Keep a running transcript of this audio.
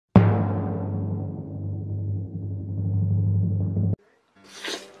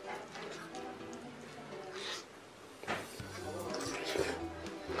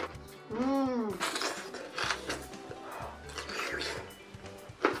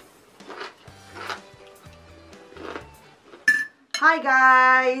Hi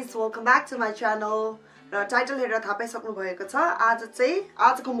guys, welcome back to my channel. र title हेरेर थाहा पाइसक्नु भएको छ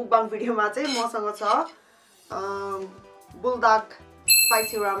आजको मुकबाङ भिडियोमा चाहिँ मसँग छ बुलडग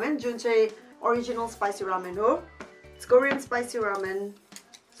स्पाइसी रामेन जुन चाहिँ ओरिजिनल स्पाइसी रामेन हो. It's Korean spicy ramen.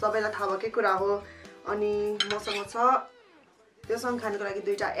 सबैलाई थाहा भएकै कुरा हो. अनि मसँग छ त्योसँग खानको लागि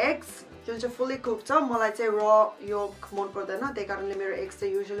दुईटा एग्स जुन चाहिँ फुल्ली कुक छ. मलाई चाहिँ र योक मन पर्दैन, त्यही कारणले मेरो एग्स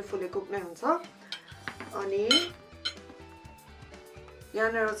चाहिँ युजुअली फुल्ली कुक नै हुन्छ. अनि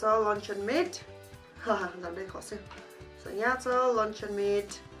यहाँनिर छ लन्चन मिट. झन्डै खस्यो. सो यहाँ छ लन्चन मिट.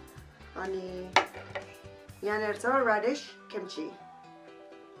 अनि यहाँनिर छ राडिश किम्ची.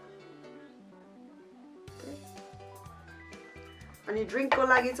 अनि ड्रिङ्कको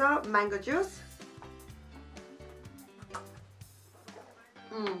लागि छ म्याङ्गो जुस.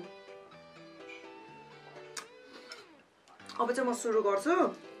 अब चाहिँ म सुरु गर्छु.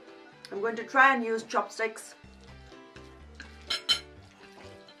 I'm going to try and use chopsticks.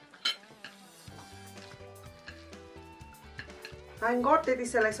 Thank God त्यति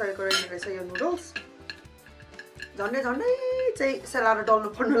सेलाइसकेको रहेछ यो नुडल्स. झन्डै चाहिँ सेलाएर डल्नु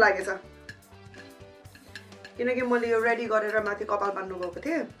पर्नु लागेछ. किनकि मैले यो रेडी गरेर माथि कपाल बान्नु गएको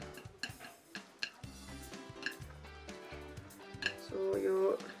थिएँ. सो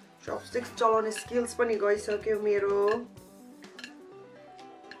यो चपस्टिक्स चलाउने स्किल्स पनि गइसक्यो मेरो.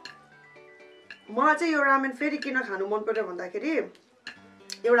 मलाई चाहिँ यो रामेन फेरि किन खानु मन पर्यो भन्दाखेरि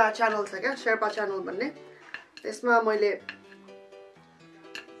एउटा च्यानल छ क्या, शेर्पा च्यानल भन्ने. त्यसमा मैले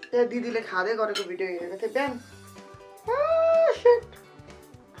त्यहाँ दिदीले खाँदै गरेको भिडियो हेरेको थिएँ बिहान.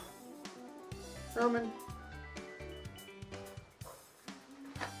 रामेन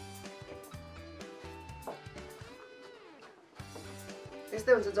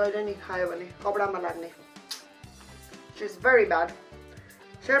यस्तै हुन्छ जहिले नि खायो भने कपडामा लाग्ने. It is very bad.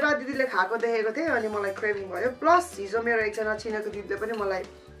 Sherpa दिदीले खाएको देखेको थिएँ अनि मलाई क्रेभिङ भयो. प्लस हिजो मेरो एकजना चिनेको दिदीले पनि मलाई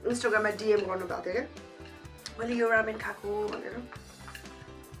इन्स्टाग्राममा डिएम गर्नुभएको थियो क्या, मैले यो रामेन खाएको भनेर.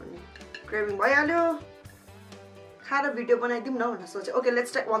 अनि क्रेभिङ भइहाल्यो. खाएर भिडियो बनाइदिउँ न भनेर सोचेँ. Okay,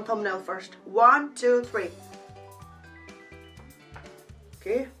 let's take one thumbnail first. 1 2 3.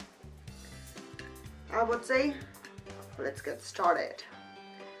 Okay, अब चाहिँ let's get started.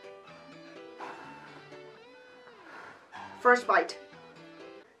 First bite.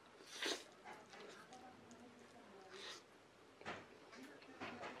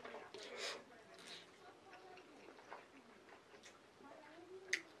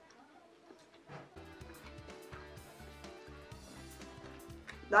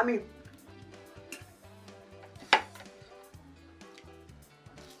 Yummy.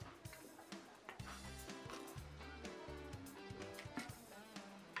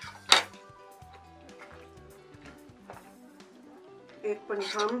 Egg pani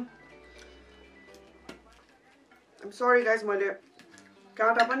kham. I'm sorry guys, मैले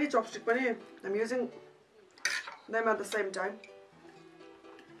काँटा पनि chopstick पनि I'm using them at the same time.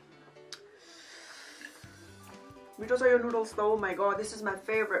 मिठो छ यो नुडल्स त. ओ my God, this is my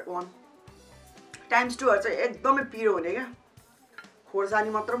favourite one. Times 2 चाहिँ एकदमै पिरो हुने क्या, खोर्सानी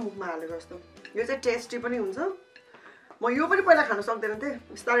मात्र मुखमा हालेको जस्तो. यो चाहिँ टेस्टी पनि हुन्छ. म यो पनि पहिला खान सक्दैन थिएँ,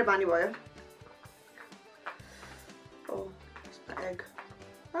 बिस्तारै बानी भयो. ओ एग.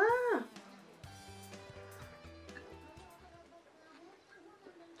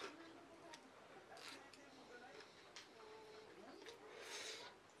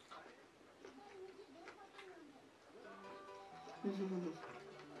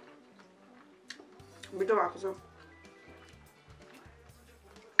 मिठो भएको छ.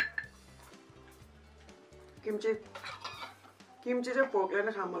 किम्ची चाहिँ फोर्कले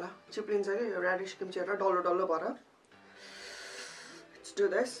नै खाऊँ होला, चिप्लिन्छ कि यो राडिश किम्ची हेरेर डल्लो डल्लो भएर. Let's do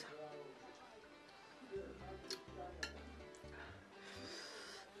this.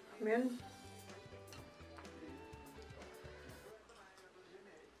 Main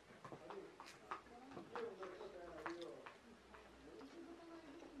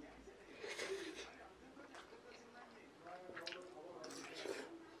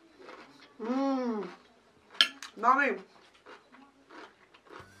Mommy,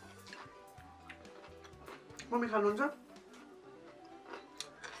 Mommy खानुहुन्छ?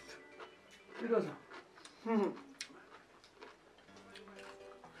 Because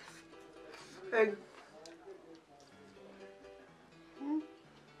egg.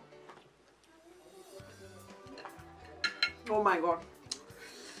 Oh my god.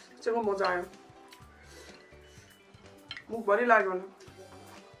 चाहिँ मजा आयो. मुखभरि लाग्यो होला.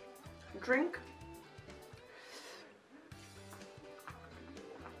 Drink.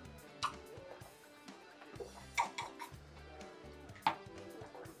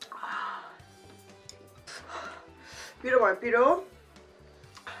 पिरो भयो पिरो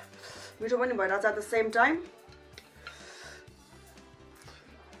मिठो पनि भइरहेछ at the same time.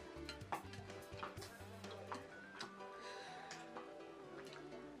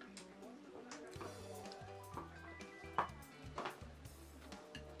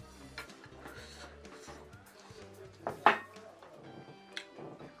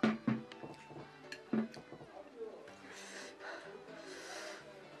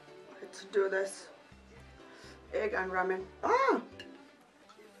 Let's do this. Egg and ramen. Ah!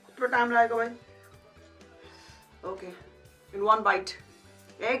 What time like away? Okay. In one bite.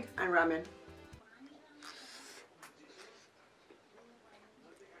 Egg and ramen.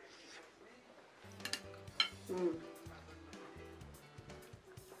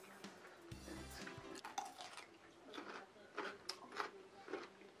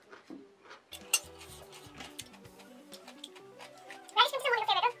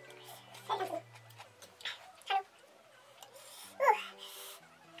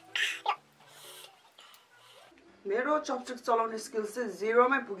 मेरो चपस्टिक चलाउने स्किल्स चाहिँ 0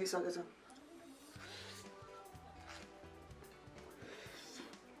 मै पुगिसकेछ.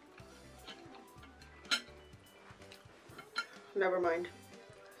 Never mind.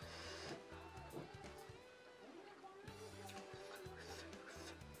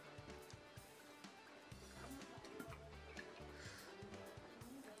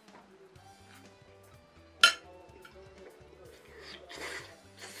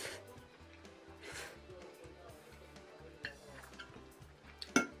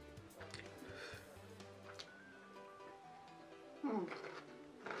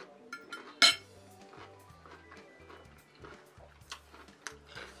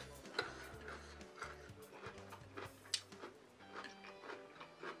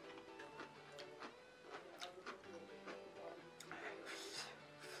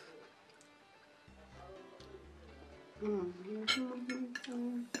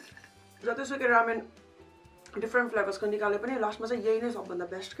 जतिसुकै रामेन डिफरेन्ट फ्लेभर्सको निकाले पनि लास्टमा चाहिँ यही नै सबभन्दा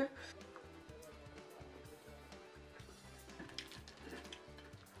बेस्ट के.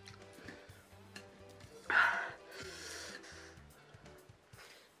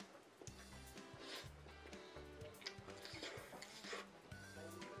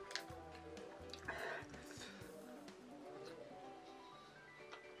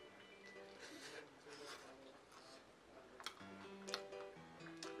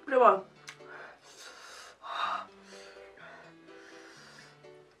 Well,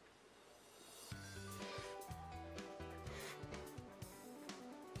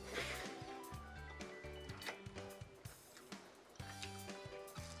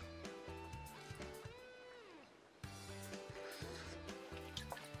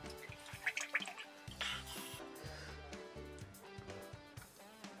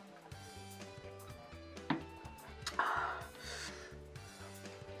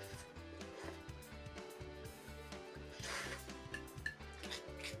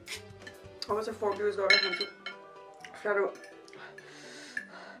 I was a 4 years old. Shadow.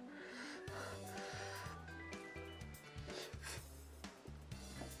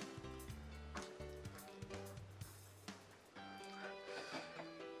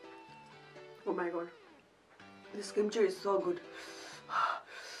 Oh my god. This kimchi is so good.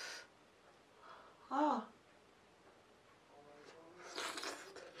 Ah.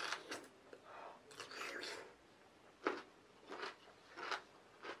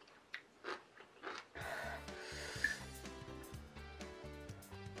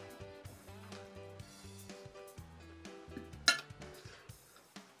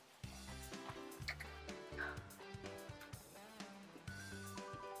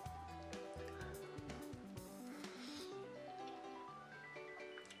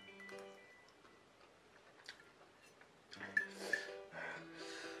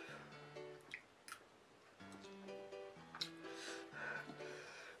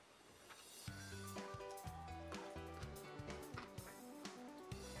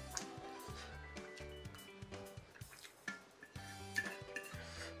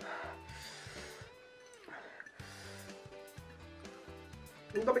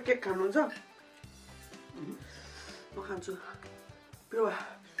 तपाईं केक खानुहुन्छ? म खान्छु. पिरो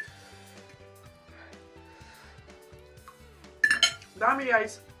दामी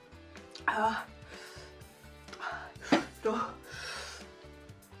गाइस. तो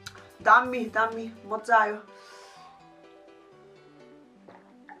दामी मजा आयो.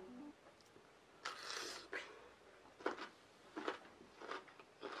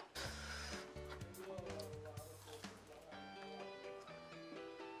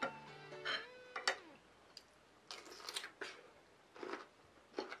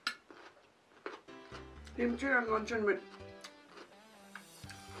 Kimchi and luncheon with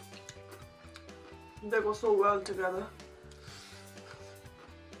They go so well together.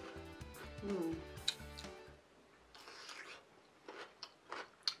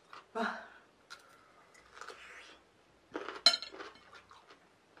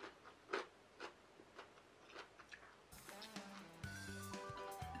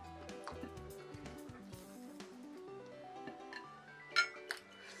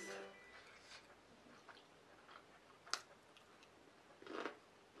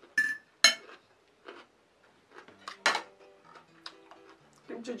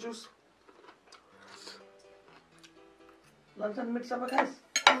 Kimchi juice. Luncheon mix up, guys.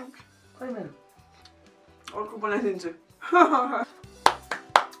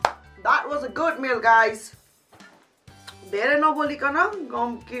 That was a good meal, guys. धेरै नबोलिकन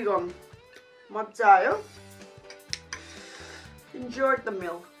गम के गम मजा आयो. Enjoyed the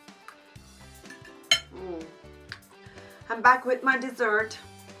meal. I'm back with my dessert.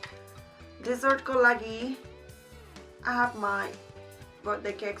 Dessert ko lagi I have my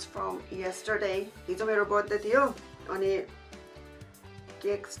birthday cakes from yesterday. हिजो मेरो birthday थियो अनि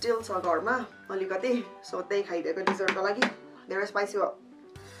cake still छ घरमा अलिकति सो त्यही खाइदिएको dessert को लागि. धेरै spicy हो.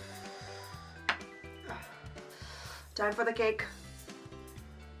 Time for the cake.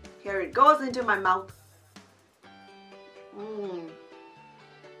 Here it goes into my mouth.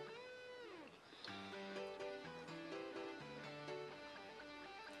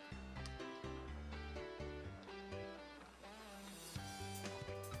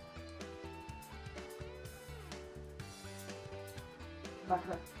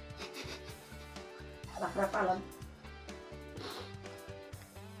 Bakra palam.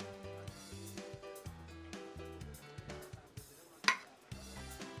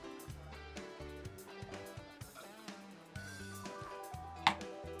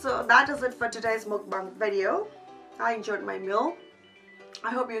 So that is it for today's mukbang video. I enjoyed my meal.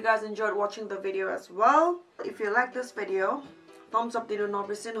 I hope you guys enjoyed watching the video as well. If you like this video, thumbs up dinu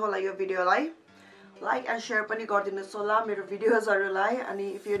नबिर्सिनु होला यो भिडियोलाई. Like and share पनि गरिदिनुस् होला मेरो भिडियोजहरुलाई. And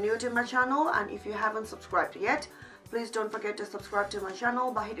if you're new to my channel and if you haven't subscribed yet, please don't forget to subscribe to my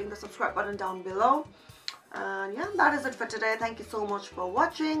channel by hitting the subscribe button down below. And yeah, that is it for today. Thank you so much for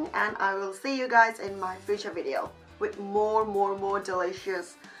watching, and I will see you guys in my future video with more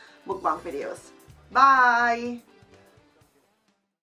delicious mukbang videos. Bye!